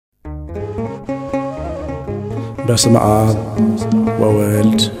በስመ አብ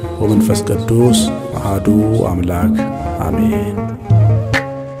ወወልድ ወመንፈስ ቅዱስ አሐዱ አምላክ አሜን።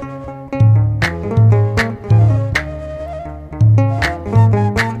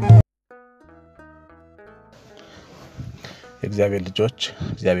 እግዚአብሔር ልጆች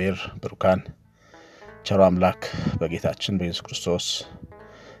እግዚአብሔር ብሩካን ቸር አምላክ በጌታችን በኢየሱስ ክርስቶስ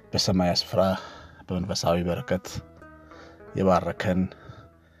በሰማይ ስፍራ በመንፈሳዊ በረከት የባረከን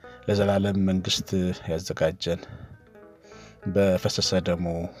ለዘላለም መንግስት ያዘጋጀን በፈሰሰ ደሙ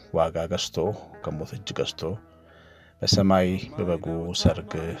ዋጋ ገዝቶ ከሞት እጅ ገዝቶ በሰማይ በበጉ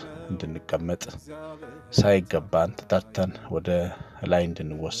ሰርግ እንድንቀመጥ ሳይገባን ተጠርተን ወደ ላይ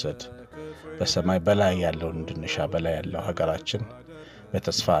እንድንወሰድ በሰማይ በላይ ያለው እንድንሻ በላይ ያለው ሀገራችን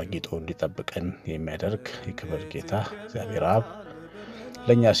በተስፋ ጌጦ እንዲጠብቀን የሚያደርግ የክብር ጌታ እግዚአብሔር አብ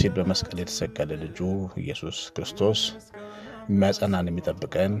ለኛ ሲል በመስቀል የተሰቀለ ልጁ ኢየሱስ ክርስቶስ የሚያጸናን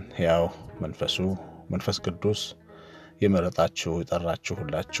የሚጠብቀን ያው መንፈስ ቅዱስ የመረጣችሁ የጠራችሁ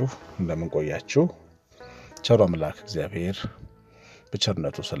ሁላችሁ እንደምን ቆያችሁ? ቸር አምላክ እግዚአብሔር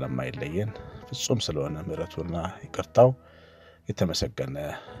በቸርነቱ ስለማይለየን ፍጹም ስለሆነ ምሕረቱና ይቅርታው የተመሰገነ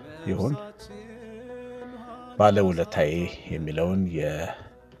ይሁን። ባለውለታዬ የሚለውን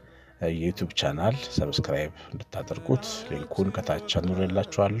የዩቲዩብ ቻናል ሰብስክራይብ እንድታደርጉት ሊንኩን ከታች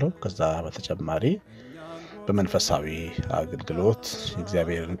አኑሬላችኋለሁ። ከዛ በተጨማሪ በመንፈሳዊ አገልግሎት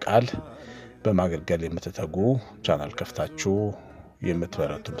እግዚአብሔርን ቃል በማገልገል የምትተጉ ቻናል ከፍታችሁ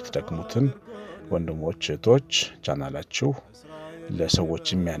የምትበረቱ የምትደግሙትን ወንድሞች እህቶች ቻናላችሁ ለሰዎች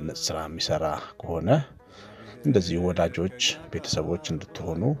የሚያነጽ ስራ የሚሰራ ከሆነ እንደዚህ ወዳጆች ቤተሰቦች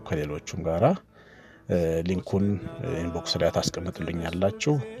እንድትሆኑ ከሌሎቹም ጋራ ሊንኩን ኢንቦክስ ላይ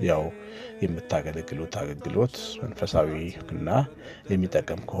ታስቀምጡልኛላችሁ። ያው የምታገለግሉት አገልግሎት መንፈሳዊና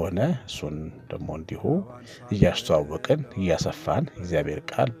የሚጠቅም ከሆነ እሱን ደግሞ እንዲሁ እያስተዋወቅን እያሰፋን እግዚአብሔር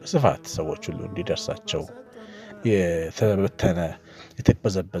ቃል በስፋት ሰዎች ሁሉ እንዲደርሳቸው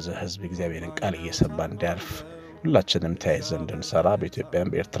የተበዘበዘ ህዝብ እግዚአብሔርን ቃል እየሰማ እንዲያርፍ ሁላችንም ተያይዘን እንድንሰራ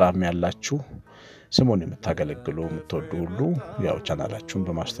በኢትዮጵያም በኤርትራም ያላችሁ ስሙን የምታገለግሉ የምትወዱ ሁሉ ያው ቻናላችሁን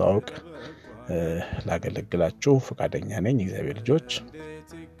በማስተዋወቅ ላገለግላችሁ ፈቃደኛ ነኝ። እግዚአብሔር ልጆች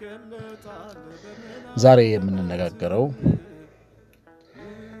ዛሬ የምንነጋገረው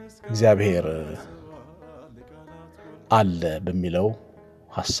እግዚአብሔር አለ በሚለው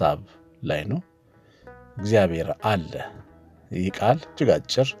ሐሳብ ላይ ነው። እግዚአብሔር አለ ይህ ቃል እጅግ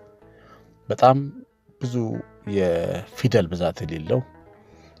አጭር በጣም ብዙ የፊደል ብዛት የሌለው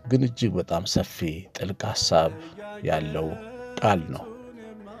ግን እጅግ በጣም ሰፊ ጥልቅ ሐሳብ ያለው ቃል ነው።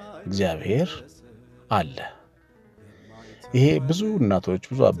 እግዚአብሔር አለ። ይሄ ብዙ እናቶች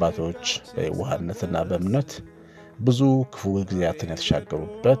ብዙ አባቶች በዋህነትና በእምነት ብዙ ክፉ ጊዜያትን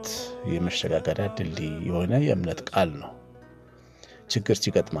የተሻገሩበት የመሸጋገሪያ ድልድይ የሆነ የእምነት ቃል ነው። ችግር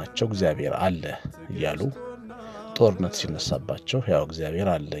ሲገጥማቸው እግዚአብሔር አለ እያሉ ጦርነት ሲነሳባቸው ያው እግዚአብሔር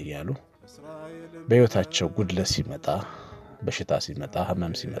አለ እያሉ በሕይወታቸው ጉድለት ሲመጣ በሽታ ሲመጣ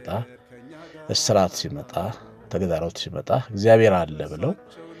ህመም ሲመጣ እስራት ሲመጣ ተግዳሮት ሲመጣ እግዚአብሔር አለ ብለው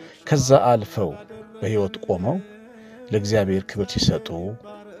ከዛ አልፈው በሕይወት ቆመው ለእግዚአብሔር ክብር ሲሰጡ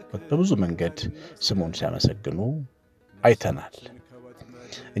በብዙ መንገድ ስሙን ሲያመሰግኑ አይተናል።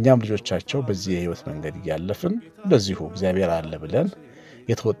 እኛም ልጆቻቸው በዚህ የሕይወት መንገድ ያለፍን በዚሁ እግዚአብሔር አለ ብለን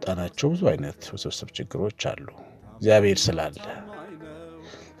የተወጣናቸው ብዙ አይነት ውስብስብ ችግሮች አሉ። እግዚአብሔር ስላለ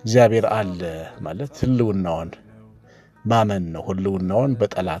እግዚአብሔር አለ ማለት ህልውናውን ማመን ነው። ህልውናውን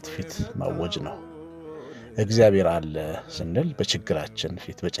በጠላት ፊት ማወጅ ነው። እግዚአብሔር አለ ስንል በችግራችን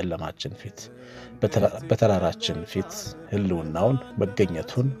ፊት በጨለማችን ፊት በተራራችን ፊት ህልውናውን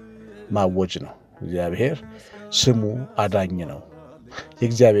መገኘቱን ማወጅ ነው። እግዚአብሔር ስሙ አዳኝ ነው።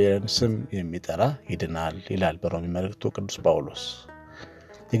 የእግዚአብሔርን ስም የሚጠራ ይድናል ይላል በሮሜ መልእክቱ ቅዱስ ጳውሎስ።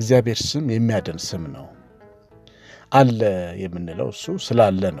 የእግዚአብሔር ስም የሚያድን ስም ነው። አለ የምንለው እሱ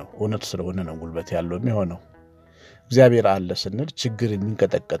ስላለ ነው። እውነት ስለሆነ ነው ጉልበት ያለው የሚሆነው። እግዚአብሔር አለ ስንል ችግር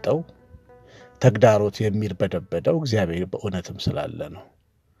የሚንቀጠቀጠው ተግዳሮት የሚርበደበደው እግዚአብሔር በእውነትም ስላለ ነው።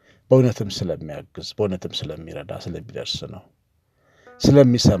 በእውነትም ስለሚያግዝ በእውነትም ስለሚረዳ ስለሚደርስ ነው።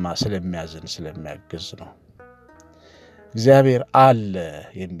 ስለሚሰማ ስለሚያዝን ስለሚያግዝ ነው። እግዚአብሔር አለ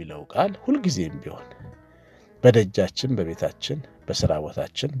የሚለው ቃል ሁልጊዜም ቢሆን በደጃችን በቤታችን በስራ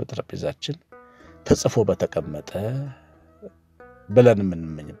ቦታችን በጠረጴዛችን ተጽፎ በተቀመጠ ብለን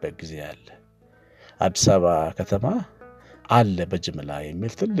የምንመኝበት ጊዜ አለ። አዲስ አበባ ከተማ አለ በጅምላ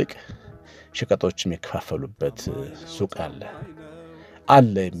የሚል ትልቅ ሸቀጦችም የከፋፈሉበት ሱቅ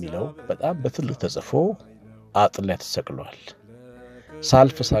አለ የሚለው በጣም በትልቅ ተጽፎ አጥር ላይ ተሰቅሏል።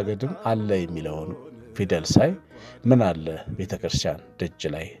 ሳልፍ ሳገድም አለ የሚለውን ፊደል ሳይ ምን አለ ቤተክርስቲያን ደጅ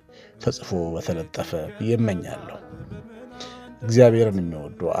ላይ ተጽፎ በተለጠፈ ይመኛለሁ። እግዚአብሔርን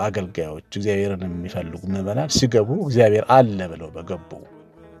የሚወዱ አገልጋዮች እግዚአብሔርን የሚፈልጉ ምዕመናን ሲገቡ እግዚአብሔር አለ ብለው በገቡ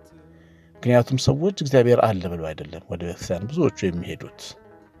ምክንያቱም ሰዎች እግዚአብሔር አለ ብለው አይደለም ወደ ቤተክርስቲያን ብዙዎቹ የሚሄዱት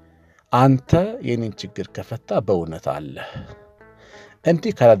አንተ የኔን ችግር ከፈታ በእውነት አለ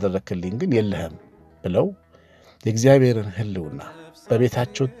እንዲህ ካላደረክልኝ ግን የለህም ብለው የእግዚአብሔርን ህልውና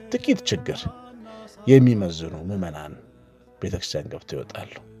በቤታቸው ጥቂት ችግር የሚመዝኑ ምዕመናን ቤተክርስቲያን ገብተው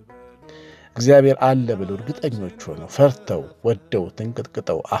ይወጣሉ እግዚአብሔር አለ ብለው እርግጠኞች ሆነው ፈርተው ወደው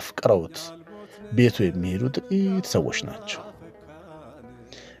ተንቀጥቀጠው አፍቅረውት ቤቱ የሚሄዱ ጥቂት ሰዎች ናቸው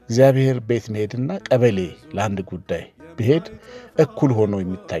እግዚአብሔር ቤት መሄድና ቀበሌ ለአንድ ጉዳይ ቢሄድ እኩል ሆኖ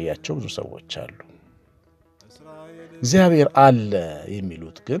የሚታያቸው ብዙ ሰዎች አሉ እግዚአብሔር አለ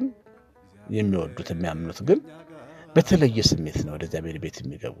የሚሉት ግን የሚወዱት የሚያምኑት ግን በተለየ ስሜት ነው ወደ እግዚአብሔር ቤት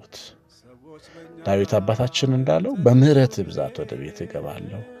የሚገቡት ዳዊት አባታችን እንዳለው በምህረት ብዛት ወደ ቤት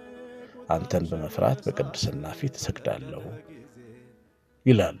እገባለሁ አንተን በመፍራት በቅድስና ፊት እሰግዳለሁ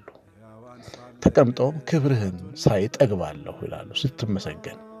ይላሉ ተቀምጠውም ክብርህን ሳይ ጠግባለሁ ይላሉ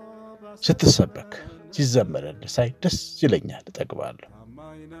ስትመሰገን ስትሰበክ ሲዘመረልህ ሳይ ደስ ይለኛል ጠግባለሁ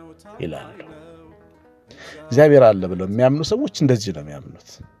ይላሉ እግዚአብሔር አለ ብለው የሚያምኑ ሰዎች እንደዚህ ነው የሚያምኑት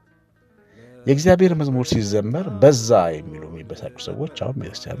የእግዚአብሔር መዝሙር ሲዘመር በዛ የሚሉ የሚበሳጩ ሰዎች አሁን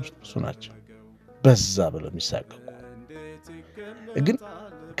ቤተክርስቲያን ውስጥ ብዙ ናቸው በዛ ብለው የሚሳቀቁ ግን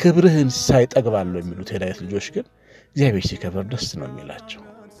ክብርህን ሳይ ጠግባለሁ የሚሉት የዳዊት ልጆች ግን እግዚአብሔር ሲከብር ደስ ነው የሚላቸው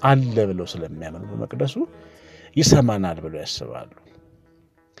አለ ብለው ስለሚያምኑ በመቅደሱ ይሰማናል ብለው ያስባሉ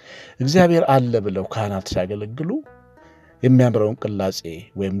እግዚአብሔር አለ ብለው ካህናት ሲያገለግሉ የሚያምረውን ቅላጼ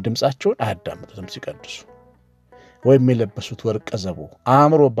ወይም ድምጻቸውን አያዳምጡትም ሲቀድሱ ወይም የለበሱት ወርቀ ዘቦ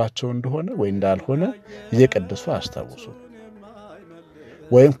አምሮባቸው እንደሆነ ወይ እንዳልሆነ እየቀደሱ አያስታውሱ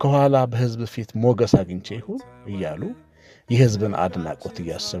ወይም ከኋላ በህዝብ ፊት ሞገስ አግኝቼ ይሁን እያሉ የህዝብን አድናቆት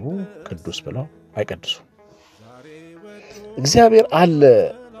እያሰቡ ቅዱስ ብለው አይቀድሱ እግዚአብሔር አለ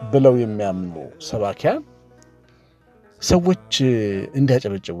ብለው የሚያምኑ ሰባኪያን ሰዎች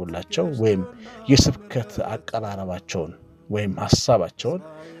እንዲያጨበጭቡላቸው ወይም የስብከት አቀራረባቸውን ወይም ሐሳባቸውን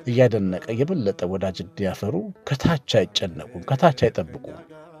እያደነቀ የበለጠ ወዳጅ እንዲያፈሩ ከታች አይጨነቁም ከታች አይጠብቁ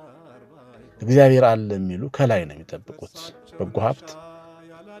እግዚአብሔር አለ የሚሉ ከላይ ነው የሚጠብቁት በጎ ሀብት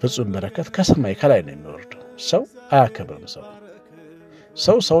ፍጹም በረከት ከሰማይ ከላይ ነው የሚወርደው ሰው አያከብርም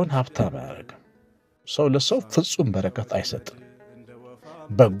ሰው ሰውን ሀብታም አያደርግም ሰው ለሰው ፍጹም በረከት አይሰጥም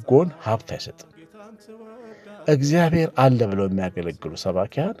በጎን ሀብት አይሰጥም እግዚአብሔር አለ ብለው የሚያገለግሉ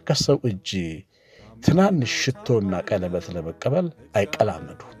ሰባኪያን ከሰው እጅ ትናንሽ ሽቶና ቀለበት ለመቀበል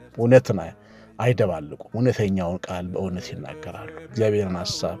አይቀላመዱ እውነትን አይደባልቁ እውነተኛውን ቃል በእውነት ይናገራሉ እግዚአብሔርን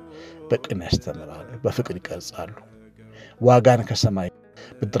ሐሳብ በቅን ያስተምራሉ በፍቅር ይቀርጻሉ ዋጋን ከሰማይ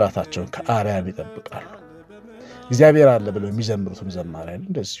ብድራታቸውን ከአርያም ይጠብቃሉ እግዚአብሔር አለ ብለው የሚዘምሩትም ዘማሪያን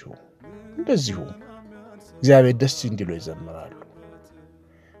እንደዚሁ እግዚአብሔር ደስ እንዲለው ይዘምራሉ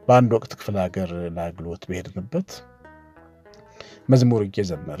በአንድ ወቅት ክፍለ ሀገር ለአገልግሎት በሄድንበት መዝሙር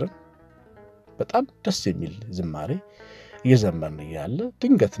እየዘመርን በጣም ደስ የሚል ዝማሬ እየዘመርን እያለ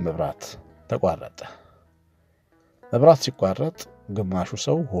ድንገት መብራት ተቋረጠ መብራት ሲቋረጥ ግማሹ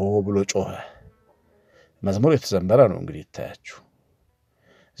ሰው ሆ ብሎ ጮኸ መዝሙር የተዘመረ ነው እንግዲህ ይታያችሁ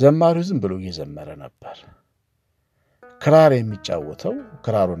ዘማሪው ዝም ብሎ እየዘመረ ነበር ክራር የሚጫወተው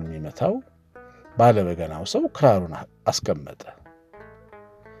ክራሩን የሚመታው ባለበገናው ሰው ክራሩን አስቀመጠ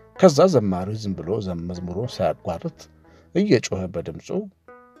ከዛ ዘማሪው ዝም ብሎ መዝሙሩን ሳያቋርጥ እየጮኸ በድምጹ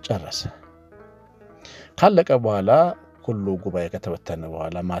ጨረሰ ካለቀ በኋላ ሁሉ ጉባኤ ከተበተነ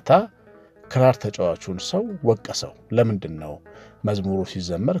በኋላ ማታ ክራር ተጫዋቹን ሰው ወቀሰው ለምንድነው መዝሙሩ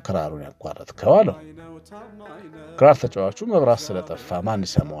ሲዘመር ክራሩን ያቋረጥከው አለው ክራር ተጫዋቹ መብራት ስለጠፋ ማን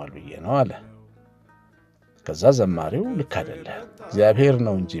ይሰማዋል ብዬ ነው አለ ከዛ ዘማሪው ልክ አይደለም እግዚአብሔር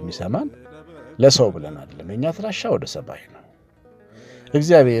ነው እንጂ የሚሰማን ለሰው ብለን አይደለም እኛ ትራሻ ወደ ሰማይ ነው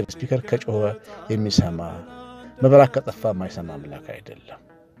እግዚአብሔር ስፒከር ከጮኸ የሚሰማ መብራት ከጠፋ የማይሰማ አምላክ አይደለም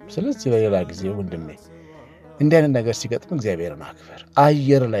ስለዚህ በሌላ ጊዜ ወንድሜ እንዲህ አይነት ነገር ሲገጥም እግዚአብሔርን አክብር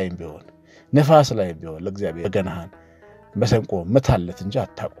አየር ላይም ቢሆን ነፋስ ላይም ቢሆን ለእግዚአብሔር በገናህን መሰንቆ መታለት እንጂ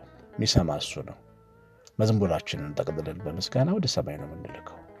አታቁም የሚሰማ እሱ ነው መዝሙራችንን ጠቅልለን በምስጋና ወደ ሰማይ ነው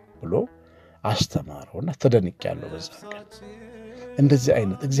የምንልከው ብሎ አስተማረውና ተደንቄያለሁ በዛ ቀን እንደዚህ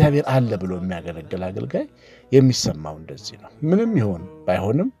አይነት እግዚአብሔር አለ ብሎ የሚያገለግል አገልጋይ የሚሰማው እንደዚህ ነው ምንም ይሁን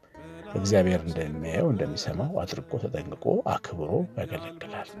ባይሆንም እግዚአብሔር እንደሚያየው እንደሚሰማው አድርጎ ተጠንቅቆ አክብሮ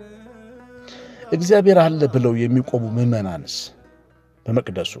ያገለግላል እግዚአብሔር አለ ብለው የሚቆሙ ምዕመናንስ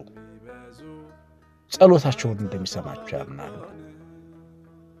በመቅደሱ ጸሎታቸውን እንደሚሰማቸው ያምናሉ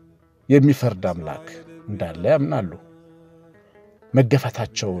የሚፈርድ አምላክ እንዳለ ያምናሉ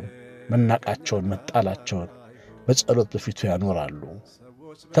መገፋታቸውን መናቃቸውን መጣላቸውን በጸሎት በፊቱ ያኖራሉ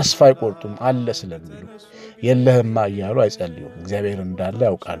ተስፋ አይቆርጡም አለ ስለሚሉ የለህማ እያሉ አይጸልዩም። እግዚአብሔር እንዳለ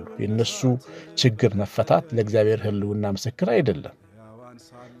ያውቃሉ። የነሱ ችግር መፈታት ለእግዚአብሔር ህልውና ምስክር አይደለም።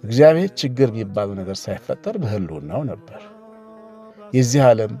 እግዚአብሔር ችግር የሚባለው ነገር ሳይፈጠር በህልውናው ነበር። የዚህ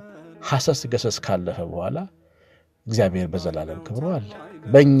ዓለም ሐሰስ ገሰስ ካለፈ በኋላ እግዚአብሔር በዘላለም ክብሩ አለ።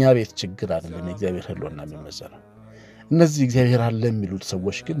 በእኛ ቤት ችግር አይደለም የእግዚአብሔር ህልውና የሚመዘነው። እነዚህ እግዚአብሔር አለ የሚሉት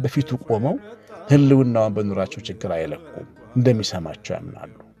ሰዎች ግን በፊቱ ቆመው ህልውናውን በኑራቸው ችግር አይለቁም። እንደሚሰማቸው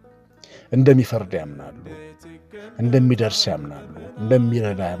ያምናሉ፣ እንደሚፈርድ ያምናሉ፣ እንደሚደርስ ያምናሉ፣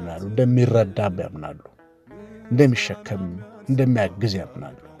 እንደሚረዳ ያምናሉ፣ እንደሚረዳም ያምናሉ፣ እንደሚሸከም እንደሚያግዝ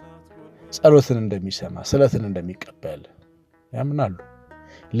ያምናሉ፣ ጸሎትን እንደሚሰማ ስለትን እንደሚቀበል ያምናሉ።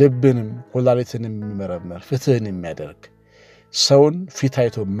 ልብንም ኩላሊትንም የሚመረምር ፍትህን የሚያደርግ ሰውን ፊት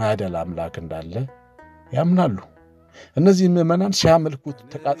አይቶ ማደል አምላክ እንዳለ ያምናሉ። እነዚህ ምዕመናን ሲያመልኩት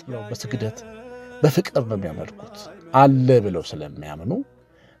ተቃጥለው በስግደት በፍቅር ነው የሚያመልኩት። አለ ብለው ስለሚያምኑ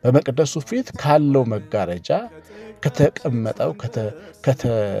በመቅደሱ ፊት ካለው መጋረጃ ከተቀመጠው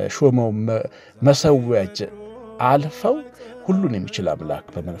ከተሾመው መሰዊያ አልፈው ሁሉን የሚችል አምላክ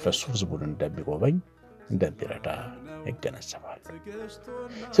በመንፈሱ ሕዝቡን እንደሚጎበኝ እንደሚረዳ ይገነዘባሉ።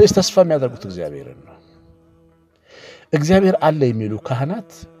 ስለዚህ ተስፋ የሚያደርጉት እግዚአብሔርን ነው። እግዚአብሔር አለ የሚሉ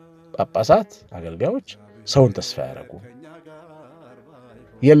ካህናት፣ ጳጳሳት፣ አገልጋዮች ሰውን ተስፋ ያደርጉ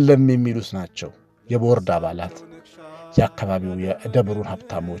የለም የሚሉት ናቸው። የቦርድ አባላት፣ የአካባቢው የደብሩን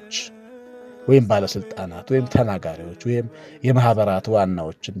ሀብታሞች ወይም ባለስልጣናት ወይም ተናጋሪዎች ወይም የማህበራት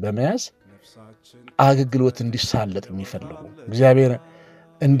ዋናዎችን በመያዝ አገልግሎት እንዲሳለጥ የሚፈልጉ እግዚአብሔር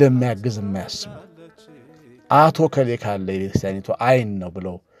እንደሚያግዝ የሚያስቡ አቶ ከሌ ካለ የቤተክርስቲያኒቱ አይን ነው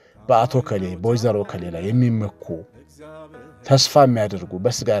ብለው በአቶ ከሌ በወይዘሮ ከሌ ላይ የሚመኩ ተስፋ የሚያደርጉ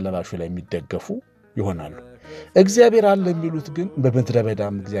በስጋ ለባሹ ላይ የሚደገፉ ይሆናሉ። እግዚአብሔር አለ የሚሉት ግን በምድረ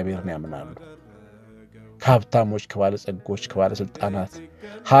በዳም እግዚአብሔርን ያምናሉ። ከሀብታሞች፣ ከባለጸጎች፣ ከባለስልጣናት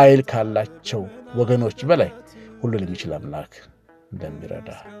ኃይል ካላቸው ወገኖች በላይ ሁሉን የሚችል አምላክ እንደሚረዳ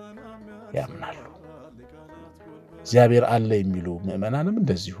ያምናሉ። እግዚአብሔር አለ የሚሉ ምዕመናንም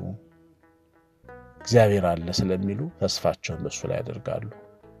እንደዚሁ እግዚአብሔር አለ ስለሚሉ ተስፋቸውን በሱ ላይ ያደርጋሉ።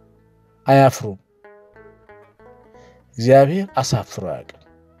 አያፍሩም። እግዚአብሔር አሳፍሮ አያውቅም።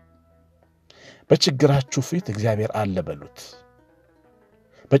 በችግራችሁ ፊት እግዚአብሔር አለ በሉት።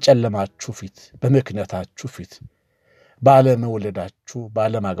 በጨለማችሁ ፊት፣ በምክንያታችሁ ፊት፣ ባለመውለዳችሁ፣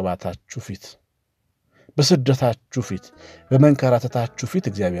 ባለማግባታችሁ ፊት፣ በስደታችሁ ፊት፣ በመንከራተታችሁ ፊት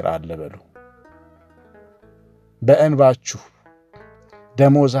እግዚአብሔር አለ በሉ። በእንባችሁ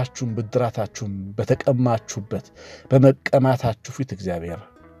ደሞዛችሁን ብድራታችሁን በተቀማችሁበት በመቀማታችሁ ፊት እግዚአብሔር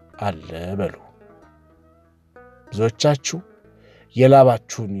አለ በሉ። ብዙዎቻችሁ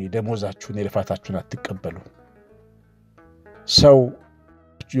የላባችሁን የደሞዛችሁን የልፋታችሁን አትቀበሉ። ሰው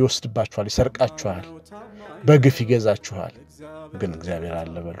ይወስድባችኋል፣ ይሰርቃችኋል፣ በግፍ ይገዛችኋል። ግን እግዚአብሔር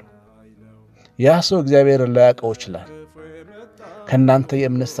አለ በሉ። ያ ሰው እግዚአብሔርን ላያውቀው ይችላል። ከእናንተ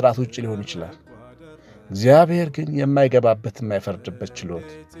የእምነት ሥርዓት ውጭ ሊሆን ይችላል። እግዚአብሔር ግን የማይገባበት የማይፈርድበት ችሎት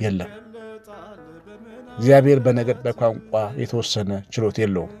የለም። እግዚአብሔር በነገድ በቋንቋ የተወሰነ ችሎት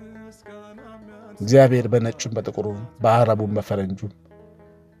የለውም። እግዚአብሔር በነጩም በጥቁሩም በአረቡም በፈረንጁም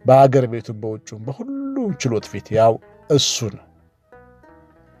በአገር ቤቱም በውጩም በሁሉም ችሎት ፊት ያው እሱ ነው።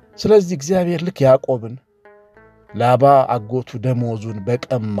 ስለዚህ እግዚአብሔር ልክ ያዕቆብን ላባ አጎቱ ደሞዙን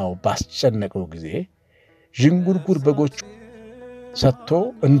በቀማው ባስጨነቀው ጊዜ ዥንጉርጉር በጎች ሰጥቶ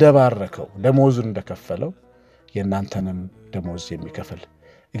እንደባረከው ደሞዙን እንደከፈለው የእናንተንም ደሞዝ የሚከፍል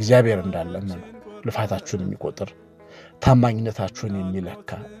እግዚአብሔር እንዳለ እመኑ። ልፋታችሁን የሚቆጥር ታማኝነታችሁን የሚለካ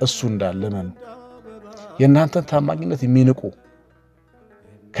እሱ እንዳለ እመኑ። የእናንተን ታማኝነት የሚንቁ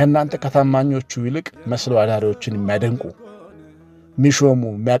ከእናንተ ከታማኞቹ ይልቅ መስለው አዳሪዎችን የሚያደንቁ የሚሾሙ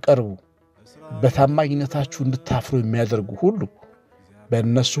የሚያቀርቡ በታማኝነታችሁ እንድታፍሩ የሚያደርጉ ሁሉ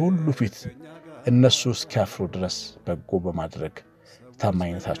በእነሱ ሁሉ ፊት እነሱ እስኪያፍሩ ድረስ በጎ በማድረግ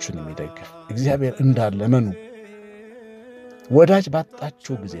ታማኝነታችሁን የሚደግፍ እግዚአብሔር እንዳለ እመኑ። ወዳጅ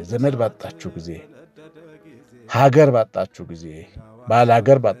ባጣችሁ ጊዜ፣ ዘመድ ባጣችሁ ጊዜ፣ ሀገር ባጣችሁ ጊዜ፣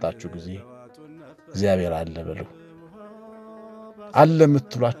 ባላገር ባጣችሁ ጊዜ እግዚአብሔር አለ በሉ። አለ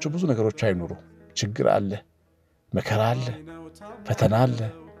የምትሏቸው ብዙ ነገሮች አይኑሩ። ችግር አለ፣ መከራ አለ፣ ፈተና አለ፣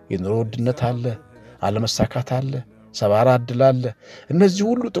 የኑሮ ውድነት አለ፣ አለመሳካት አለ፣ ሰባራ ዕድል አለ። እነዚህ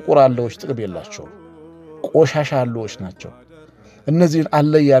ሁሉ ጥቁር አለዎች ጥቅም የላቸውም፣ ቆሻሻ አለዎች ናቸው። እነዚህን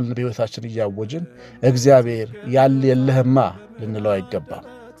አለ ያልን በሕይወታችን እያወጅን እግዚአብሔር ያለ የለህማ ልንለው አይገባም።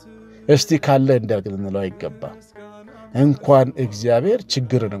 እስቲ ካለ እንዳርግ ልንለው አይገባም። እንኳን እግዚአብሔር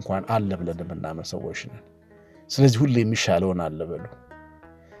ችግርን እንኳን አለ ብለን የምናምን ሰዎች ነን። ስለዚህ ሁሉ የሚሻለውን አለ በሉ።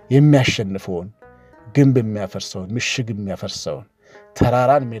 የሚያሸንፈውን፣ ግንብ የሚያፈርሰውን፣ ምሽግ የሚያፈርሰውን፣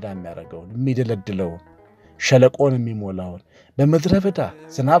 ተራራን ሜዳ የሚያደርገውን፣ የሚደለድለውን፣ ሸለቆን የሚሞላውን በምድረ በዳ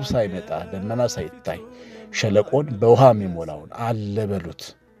ዝናብ ሳይመጣ ደመና ሳይታይ ሸለቆን በውሃ የሚሞላውን አለ በሉት።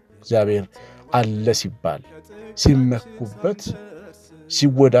 እግዚአብሔር አለ ሲባል ሲመኩበት፣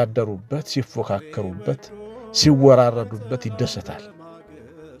 ሲወዳደሩበት፣ ሲፎካከሩበት፣ ሲወራረዱበት ይደሰታል።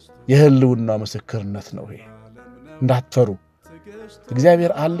 የህልውናው ምስክርነት ነው ይሄ። እንዳትፈሩ፣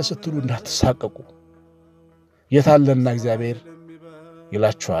 እግዚአብሔር አለ ስትሉ እንዳትሳቀቁ። የታለና እግዚአብሔር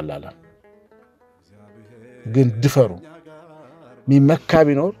ይላችኋል አለ። ግን ድፈሩ። ሚመካ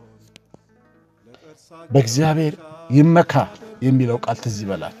ቢኖር በእግዚአብሔር ይመካ የሚለው ቃል ትዝ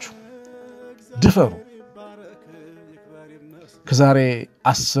ይበላችሁ። ድፈሩ። ከዛሬ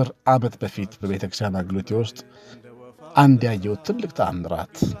 10 ዓመት በፊት በቤተክርስቲያን አገልግሎቴ ውስጥ አንድ ያየው ትልቅ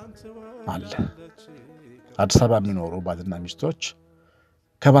ተአምራት አለ። አዲስ አበባ የሚኖሩ ባልና ሚስቶች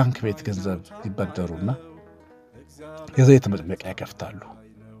ከባንክ ቤት ገንዘብ ይበደሩና የዘይት መጭመቂያ ይከፍታሉ።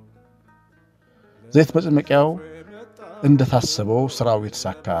 ዘይት መጭመቂያው እንደታሰበው ስራው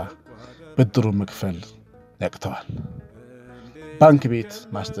የተሳካ ብድሩን መክፈል ያቅተዋል። ባንክ ቤት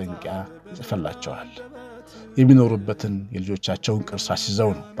ማስጠንቀቂያ ይጽፍላቸዋል። የሚኖሩበትን የልጆቻቸውን ቅርስ አስይዘው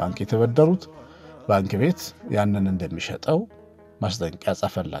ነው ባንክ የተበደሩት። ባንክ ቤት ያንን እንደሚሸጠው ማስጠንቀቂያ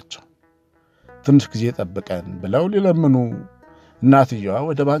ጻፈላቸው። ትንሽ ጊዜ ጠብቀን ብለው ሊለምኑ እናትየዋ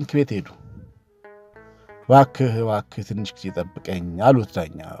ወደ ባንክ ቤት ሄዱ። እባክህ ትንሽ ጊዜ ጠብቀኝ አሉት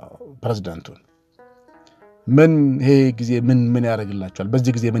ዳኛው ፕሬዝዳንቱን። ምን ይሄ ጊዜ ምን ያደርግላችኋል?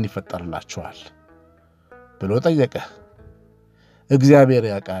 በዚህ ጊዜ ምን ይፈጠርላችኋል ብሎ ጠየቀ። እግዚአብሔር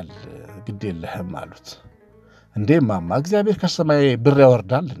ያውቃል፣ ግድ የለህም አሉት። እንዴ ማማ፣ እግዚአብሔር ከሰማይ ብር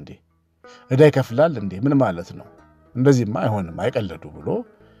ያወርዳል እንዴ? ዕዳ ይከፍላል እንዴ? ምን ማለት ነው? እንደዚህማ አይሆንም፣ አይቀለዱ ብሎ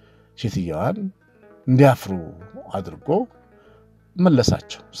ሴትየዋን እንዲያፍሩ አድርጎ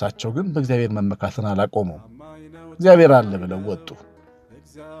መለሳቸው። እሳቸው ግን በእግዚአብሔር መመካትን አላቆሙም። እግዚአብሔር አለ ብለው ወጡ።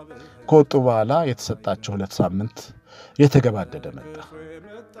 ከወጡ በኋላ የተሰጣቸው 2 ሳምንት የተገባደደ መጣ።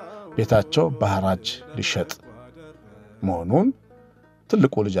 ቤታቸው በሐራጅ ሊሸጥ መሆኑን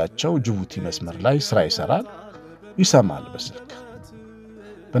ትልቁ ልጃቸው ጅቡቲ መስመር ላይ ስራ ይሰራል፣ ይሰማል በስልክ።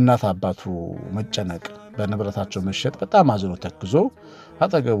 በእናት አባቱ መጨነቅ፣ በንብረታቸው መሸጥ በጣም አዝኖ ተክዞ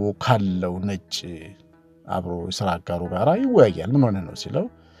አጠገቡ ካለው ነጭ አብሮ የሥራ አጋሩ ጋር ይወያያል። ምን ሆነ ነው ሲለው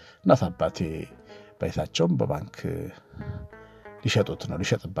እናት አባቴ ቤታቸውን በባንክ ሊሸጡት ነው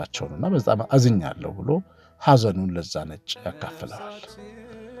ሊሸጥባቸው ነውና በጣም አዝኛለሁ ብሎ ሐዘኑን ለዛ ነጭ ያካፍለዋል።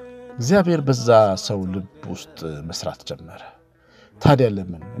 እግዚአብሔር በዛ ሰው ልብ ውስጥ መስራት ጀመረ። ታዲያ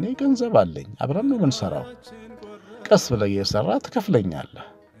ለምን? እኔ ገንዘብ አለኝ፣ አብረን ነው የምንሰራው፣ ቀስ ብለህ እየሰራ ትከፍለኛለህ።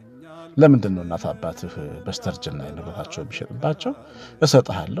 ለምንድን ነው እናት አባትህ በስተርጅና ንብረታቸው ቢሸጥባቸው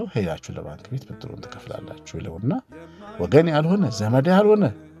እሰጥሃለሁ፣ ሄዳችሁ ለባንክ ቤት ብድሩን ትከፍላላችሁ ይለውና ወገን ያልሆነ ዘመድ ያልሆነ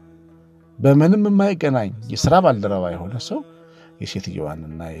በምንም የማይገናኝ የሥራ ባልደረባ የሆነ ሰው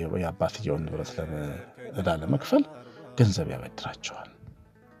የሴትየዋንና የአባትየውን ንብረት ዕዳ ለመክፈል ገንዘብ ያበድራቸዋል።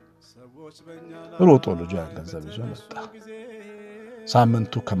 ሮጦ ልጁ ያን ገንዘብ ይዞ መጣ።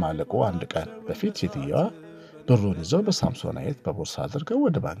 ሳምንቱ ከማለቁ አንድ ቀን በፊት ሴትየዋ ብሩን ይዘው በሳምሶናይት በቦርሳ አድርገው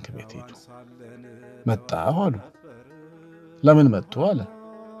ወደ ባንክ ቤት ሄዱ። መጣሁ አሉ። ለምን መጡ አለ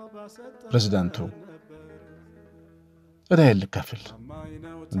ፕሬዝዳንቱ። ዕዳዬን ልከፍል።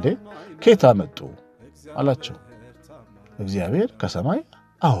 እንዴ ከየት አመጡ አላቸው። እግዚአብሔር ከሰማይ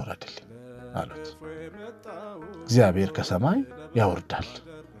አወረደልኝ አሉት። እግዚአብሔር ከሰማይ ያወርዳል።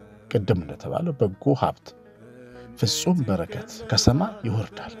 ቅድም እንደተባለው በጎ ሀብት፣ ፍጹም በረከት ከሰማይ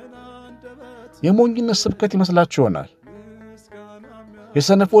ይወርዳል። የሞኝነት ስብከት ይመስላችሁ ይሆናል።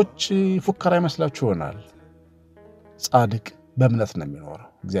 የሰነፎች ፉከራ ይመስላችሁ ይሆናል። ጻድቅ በእምነት ነው የሚኖረው።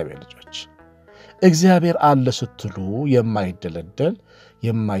 እግዚአብሔር ልጆች፣ እግዚአብሔር አለ ስትሉ የማይደለደል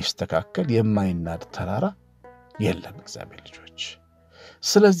የማይስተካከል የማይናድ ተራራ የለም። እግዚአብሔር ልጆች፣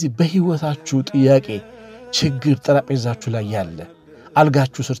 ስለዚህ በህይወታችሁ ጥያቄ፣ ችግር ጠረጴዛችሁ ላይ ያለ፣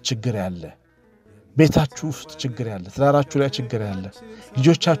 አልጋችሁ ስር ችግር ያለ፣ ቤታችሁ ውስጥ ችግር ያለ፣ ትዳራችሁ ላይ ችግር ያለ፣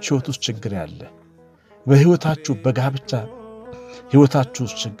 ልጆቻችሁ ህይወት ውስጥ ችግር ያለ፣ በህይወታችሁ በጋብቻ ህይወታችሁ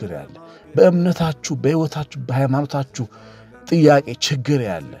ውስጥ ችግር ያለ፣ በእምነታችሁ በህይወታችሁ በሃይማኖታችሁ ጥያቄ ችግር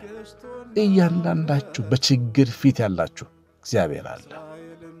ያለ፣ እያንዳንዳችሁ በችግር ፊት ያላችሁ እግዚአብሔር አለ።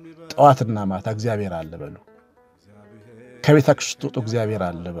 ጠዋትና ማታ እግዚአብሔር አለ በሉ። ከቤታችሁ ስትወጡ እግዚአብሔር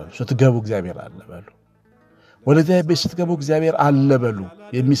አለ በሉ። ስትገቡ እግዚአብሔር አለ በሉ። ወደ እግዚአብሔር ቤት ስትገቡ እግዚአብሔር አለ በሉ።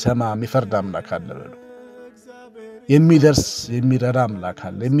 የሚሰማ የሚፈርድ አምላክ አለ በሉ። የሚደርስ የሚረዳ አምላክ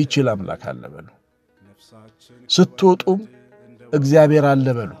አለ፣ የሚችል አምላክ አለ በሉ። ስትወጡም እግዚአብሔር አለ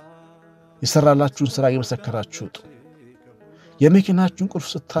በሉ። የሰራላችሁን ሥራ እየመሰከራችሁ ውጡ። የመኪናችሁን ቁልፍ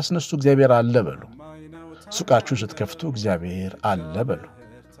ስታስነሱ እግዚአብሔር አለ በሉ። ሱቃችሁን ስትከፍቱ እግዚአብሔር አለ በሉ።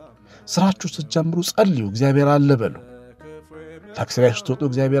 ስራችሁ ስትጀምሩ ጸልዩ፣ እግዚአብሔር አለ በሉ። ታክሲ ላይ ስትወጡ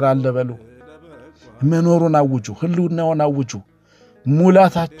እግዚአብሔር አለ በሉ። መኖሩን አውጁ፣ ህልውናውን አውጁ።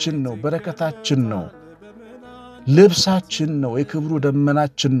 ሙላታችን ነው፣ በረከታችን ነው፣ ልብሳችን ነው፣ የክብሩ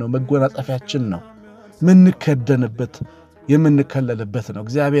ደመናችን ነው፣ መጎናጸፊያችን ነው፣ ምንከደንበት የምንከለልበት ነው።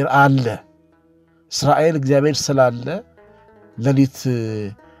 እግዚአብሔር አለ። እስራኤል እግዚአብሔር ስላለ ሌሊት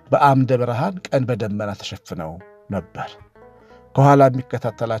በአምደ ብርሃን ቀን በደመና ተሸፍነው ነበር። ከኋላ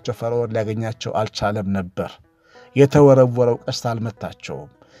የሚከታተላቸው ፈርዖን ሊያገኛቸው አልቻለም ነበር። የተወረወረው ቀስት አልመታቸውም።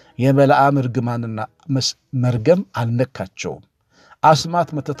 የበለዓም እርግማንና መርገም አልነካቸውም። አስማት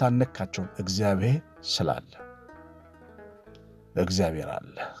መተት አልነካቸውም። እግዚአብሔር ስላለ እግዚአብሔር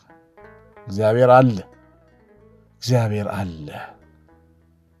አለ። እግዚአብሔር አለ። እግዚአብሔር አለ።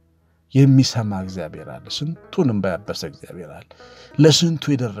 የሚሰማ እግዚአብሔር አለ። ስንቱን እንባ ያበሰ እግዚአብሔር አለ። ለስንቱ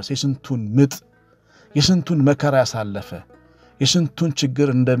የደረሰ የስንቱን ምጥ የስንቱን መከራ ያሳለፈ የስንቱን ችግር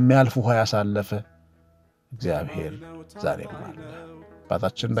እንደሚያልፍ ውሃ ያሳለፈ እግዚአብሔር ዛሬም አለ።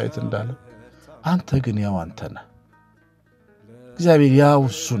 አባታችን ዳዊት እንዳለ አንተ ግን ያው አንተ ነህ። እግዚአብሔር ያው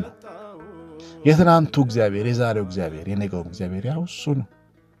እሱ ነው። የትናንቱ እግዚአብሔር፣ የዛሬው እግዚአብሔር፣ የነገው እግዚአብሔር ያው እሱ ነው።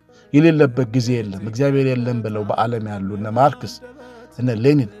 የሌለበት ጊዜ የለም። እግዚአብሔር የለም ብለው በዓለም ያሉ እነ ማርክስ፣ እነ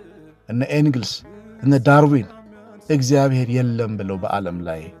ሌኒን፣ እነ ኤንግልስ፣ እነ ዳርዊን እግዚአብሔር የለም ብለው በዓለም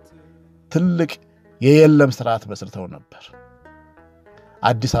ላይ ትልቅ የየለም ስርዓት መስርተው ነበር።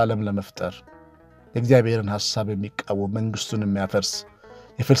 አዲስ ዓለም ለመፍጠር የእግዚአብሔርን ሐሳብ የሚቃወም መንግስቱን የሚያፈርስ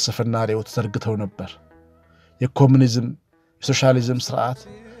የፍልስፍና ርዕዮት ዘርግተው ነበር። የኮሙኒዝም የሶሻሊዝም ስርዓት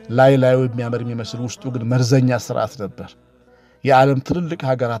ላይ የሚያምር የሚመስል ውስጡ ግን መርዘኛ ስርዓት ነበር። የዓለም ትልልቅ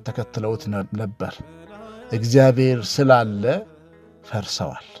ሀገራት ተከትለውት ነበር። እግዚአብሔር ስላለ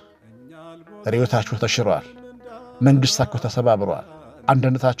ፈርሰዋል። ርዕዮታቸው ተሽሯል። መንግስታቸው ተሰባብሯል።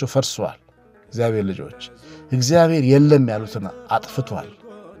 አንድነታቸው ፈርሷል። እግዚአብሔር ልጆች እግዚአብሔር የለም ያሉትን አጥፍቷል።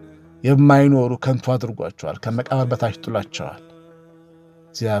 የማይኖሩ ከንቱ አድርጓቸዋል። ከመቃብር በታች ጥሏቸዋል።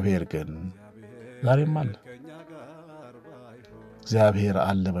 እግዚአብሔር ግን ዛሬም አለ። እግዚአብሔር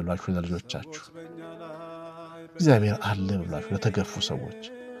አለ በሏችሁ ለልጆቻችሁ። እግዚአብሔር አለ በሏችሁ ለተገፉ ሰዎች፣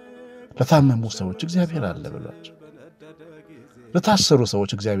 ለታመሙ ሰዎች እግዚአብሔር አለ በሏቸው። ለታሰሩ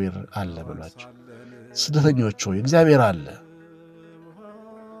ሰዎች እግዚአብሔር አለ በሏቸው። ስደተኞች ሆይ እግዚአብሔር አለ።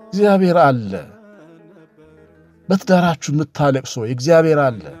 እግዚአብሔር አለ። በትዳራችሁ የምታለቅሱ ሆይ እግዚአብሔር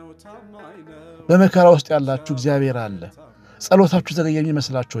አለ። በመከራ ውስጥ ያላችሁ እግዚአብሔር አለ። ጸሎታችሁ ዘገየ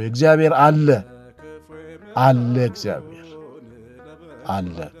የሚመስላችሁ ሆይ እግዚአብሔር አለ። አለ እግዚአብሔር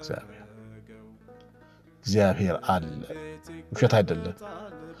አለ። እግዚአብሔር አለ። ውሸት አይደለም፣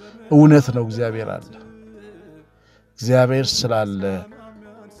 እውነት ነው። እግዚአብሔር አለ። እግዚአብሔር ስላለ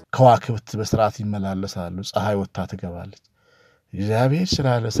ከዋክብት በስርዓት ይመላለሳሉ፣ ፀሐይ ወጥታ ትገባለች። እግዚአብሔር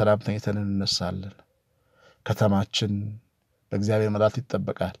ስላለ ሰላም ተኝተን እንነሳለን። ከተማችን በእግዚአብሔር መላእክት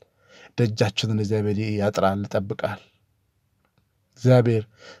ይጠበቃል። ደጃችንን እግዚአብሔር ያጥራል፣ ይጠብቃል። እግዚአብሔር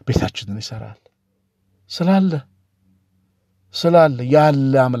ቤታችንን ይሰራል። ስላለ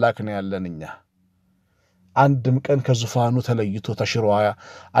ያለ አምላክ ነው ያለን እኛ። አንድም ቀን ከዙፋኑ ተለይቶ ተሽሮ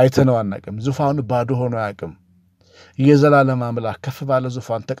አይተነው አናውቅም። ዙፋኑ ባዶ ሆኖ አያውቅም። የዘላለም አምላክ ከፍ ባለ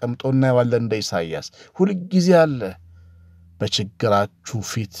ዙፋን ተቀምጦ እናየዋለን። እንደ ኢሳይያስ ሁልጊዜ አለ። በችግራችሁ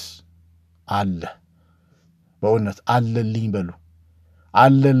ፊት አለ። በእውነት አለልኝ በሉ።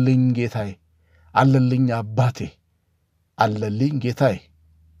 አለልኝ ጌታዬ፣ አለልኝ አባቴ፣ አለልኝ ጌታዬ፣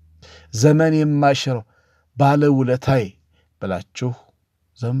 ዘመን የማይሽረው ባለውለታዬ ብላችሁ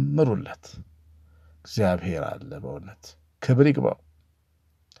ዘምሩለት። እግዚአብሔር አለ። በእውነት ክብር ይግባው።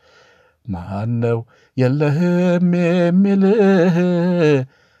 ማነው የለህም የሚልህ?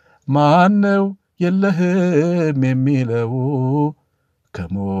 ማነው የለህም የሚለው?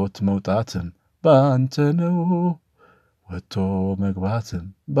 ከሞት መውጣትም ባንተ ነው፣ ወጥቶ መግባትም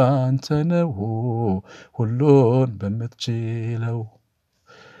ባንተ ነው፣ ሁሉን በምትችለው።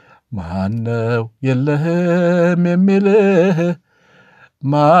 ማነው የለህም የሚልህ?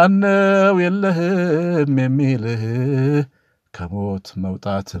 ማነው የለህም የሚልህ? ከሞት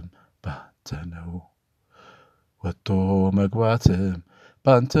መውጣትም ባንተ ነው፣ ወጥቶ መግባትም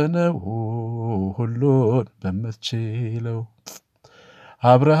ባንተ ነው፣ ሁሉን በምትችለው።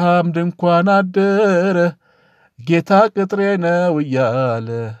 አብርሃም ድንኳን አደረ፣ ጌታ ቅጥሬ ነው እያለ፣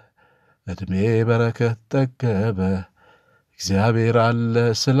 ዕድሜ በረከት ጠገበ፣ እግዚአብሔር አለ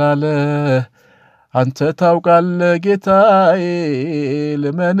ስላለ። አንተ ታውቃለህ ጌታዬ፣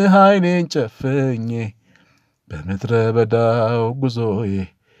 ልመንህ ዓይኔን ጨፍኜ፣ በምድረ በዳው ጉዞዬ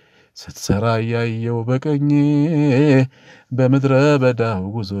ስትሰራ ያየው በቀኜ፣ በምድረ በዳው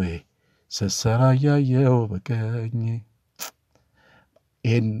ጉዞዬ ስትሰራ ያየው በቀኜ።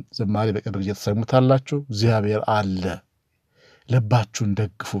 ይህን ዝማሬ በቅርብ ጊዜ ተሰሙታላችሁ። እግዚአብሔር አለ። ልባችሁን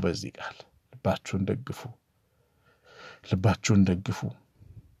ደግፉ። በዚህ ቃል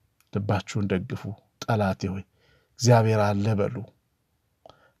ልባችሁን ደግፉ። ጠላቴ ሆይ እግዚአብሔር አለ በሉ።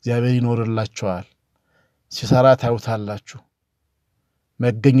 እግዚአብሔር ይኖርላችኋል። ሲሰራ ታዩታላችሁ።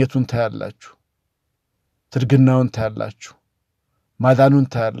 መገኘቱን ታያላችሁ። ትርግናውን ታያላችሁ። ማዳኑን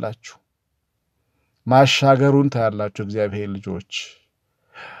ታያላችሁ። ማሻገሩን ታያላችሁ። እግዚአብሔር ልጆች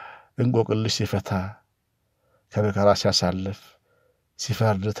እንቆቅልሽ ሲፈታ ከመከራ ሲያሳልፍ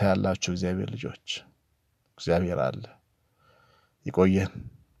ሲፈርድ ታያላችሁ። እግዚአብሔር ልጆች እግዚአብሔር አለ። ይቆየን።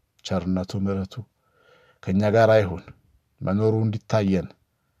 ቸርነቱ ምሕረቱ ከኛ ጋር አይሁን። መኖሩ እንዲታየን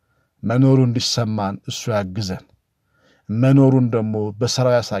መኖሩ እንዲሰማን እሱ ያግዘን። መኖሩን ደግሞ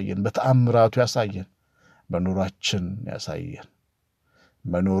በሥራው ያሳየን፣ በተአምራቱ ያሳየን፣ በኑሯችን ያሳየን።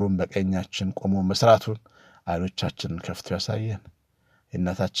 መኖሩን በቀኛችን ቆሞ መስራቱን አይኖቻችንን ከፍቶ ያሳየን።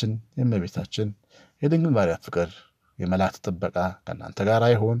 የእናታችን የእመቤታችን የድንግል ማርያም ፍቅር የመላእክት ጥበቃ ከእናንተ ጋር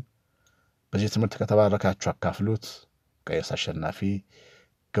አይሁን። በዚህ ትምህርት ከተባረካችሁ አካፍሉት። ቄስ አሸናፊ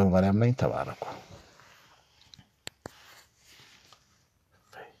ገብረማርያም ነኝ። ተባረኩ።